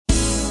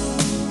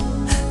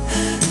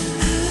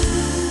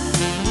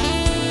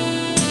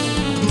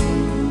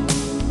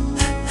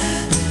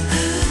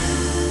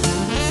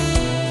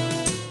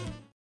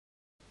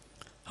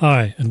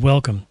Hi and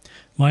welcome.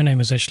 My name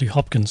is Ashley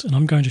Hopkins and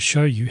I'm going to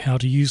show you how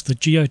to use the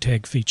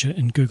geotag feature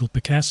in Google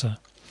Picasa.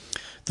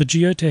 The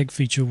geotag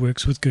feature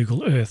works with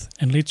Google Earth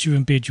and lets you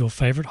embed your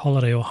favourite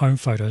holiday or home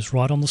photos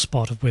right on the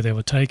spot of where they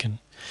were taken.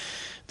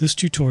 This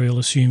tutorial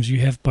assumes you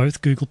have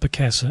both Google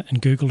Picasa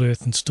and Google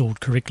Earth installed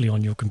correctly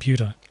on your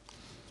computer.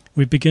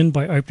 We begin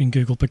by opening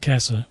Google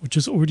Picasa, which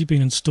has already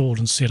been installed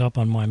and set up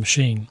on my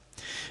machine.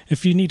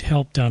 If you need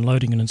help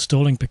downloading and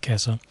installing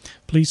Picasa,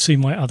 please see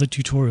my other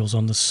tutorials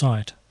on this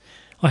site.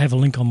 I have a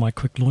link on my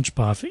quick launch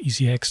bar for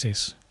easy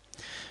access.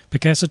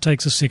 Picasa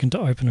takes a second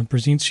to open and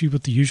presents you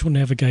with the usual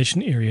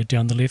navigation area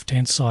down the left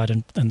hand side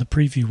and the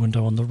preview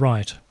window on the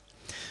right.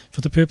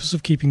 For the purpose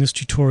of keeping this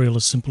tutorial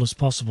as simple as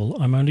possible,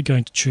 I'm only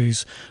going to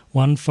choose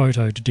one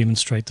photo to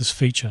demonstrate this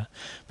feature,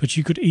 but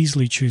you could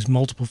easily choose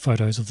multiple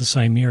photos of the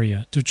same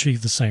area to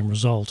achieve the same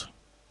result.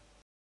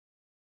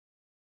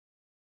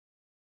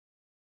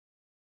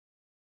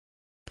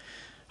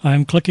 I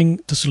am clicking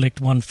to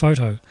select one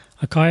photo,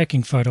 a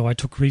kayaking photo I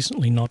took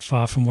recently not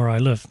far from where I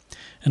live,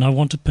 and I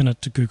want to pin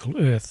it to Google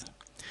Earth.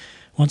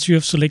 Once you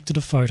have selected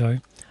a photo,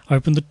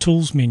 open the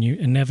Tools menu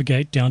and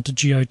navigate down to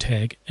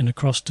Geotag and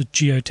across to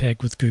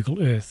Geotag with Google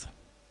Earth.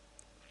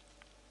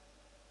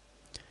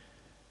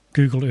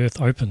 Google Earth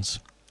opens.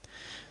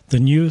 The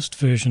newest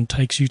version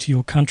takes you to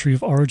your country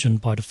of origin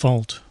by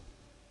default.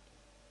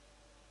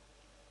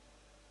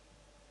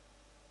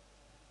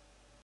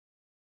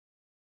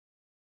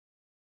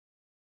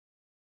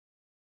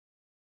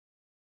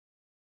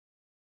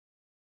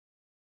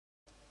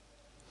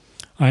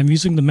 I am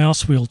using the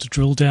mouse wheel to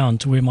drill down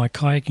to where my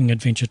kayaking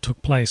adventure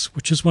took place,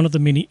 which is one of the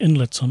many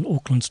inlets on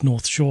Auckland's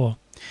North Shore.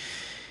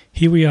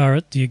 Here we are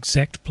at the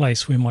exact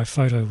place where my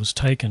photo was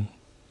taken.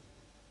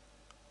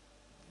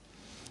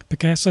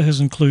 Picasa has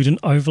included an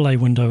overlay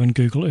window in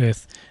Google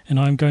Earth, and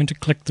I am going to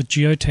click the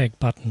Geotag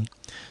button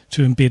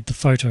to embed the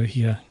photo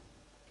here.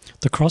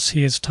 The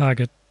crosshairs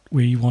target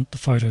where you want the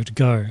photo to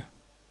go.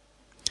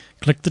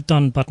 Click the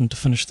Done button to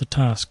finish the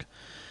task.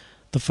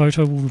 The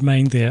photo will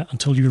remain there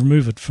until you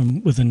remove it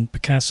from within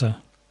Picasa.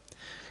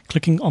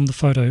 Clicking on the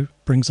photo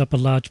brings up a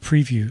large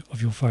preview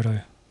of your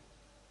photo.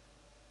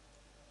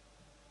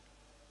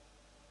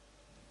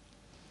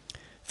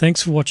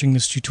 Thanks for watching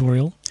this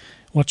tutorial.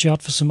 Watch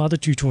out for some other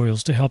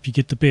tutorials to help you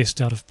get the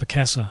best out of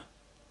Picasa.